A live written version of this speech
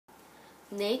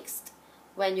Next,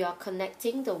 when you are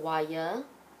connecting the wire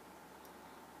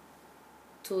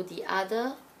to the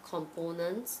other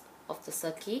components of the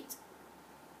circuit,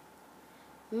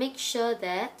 make sure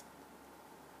that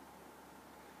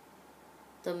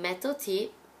the metal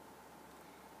tip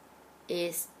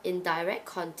is in direct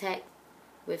contact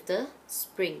with the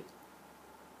spring.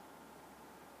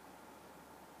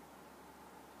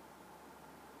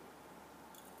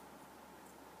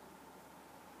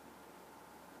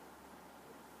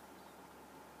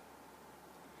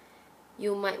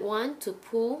 You might want to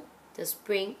pull the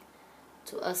spring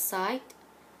to a side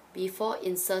before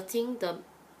inserting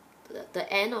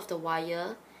the end of the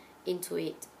wire into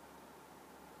it.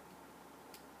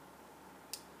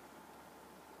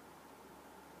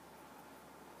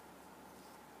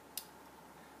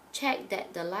 Check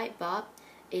that the light bulb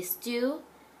is still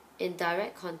in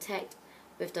direct contact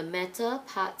with the metal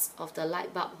parts of the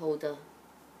light bulb holder.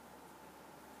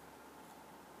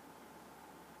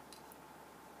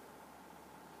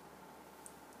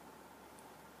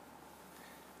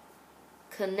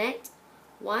 Connect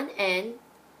one end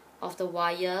of the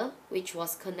wire which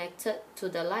was connected to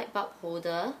the light bulb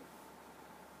holder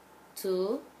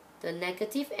to the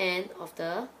negative end of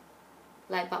the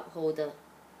light bulb holder.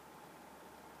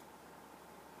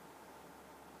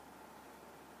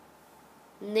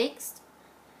 Next,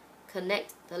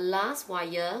 connect the last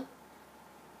wire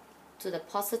to the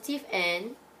positive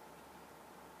end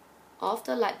of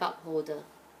the light bulb holder.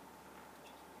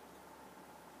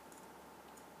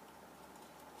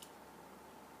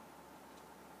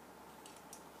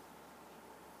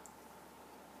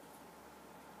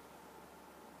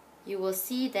 You will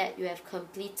see that you have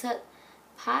completed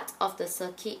part of the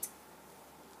circuit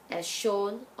as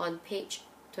shown on page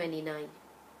 29.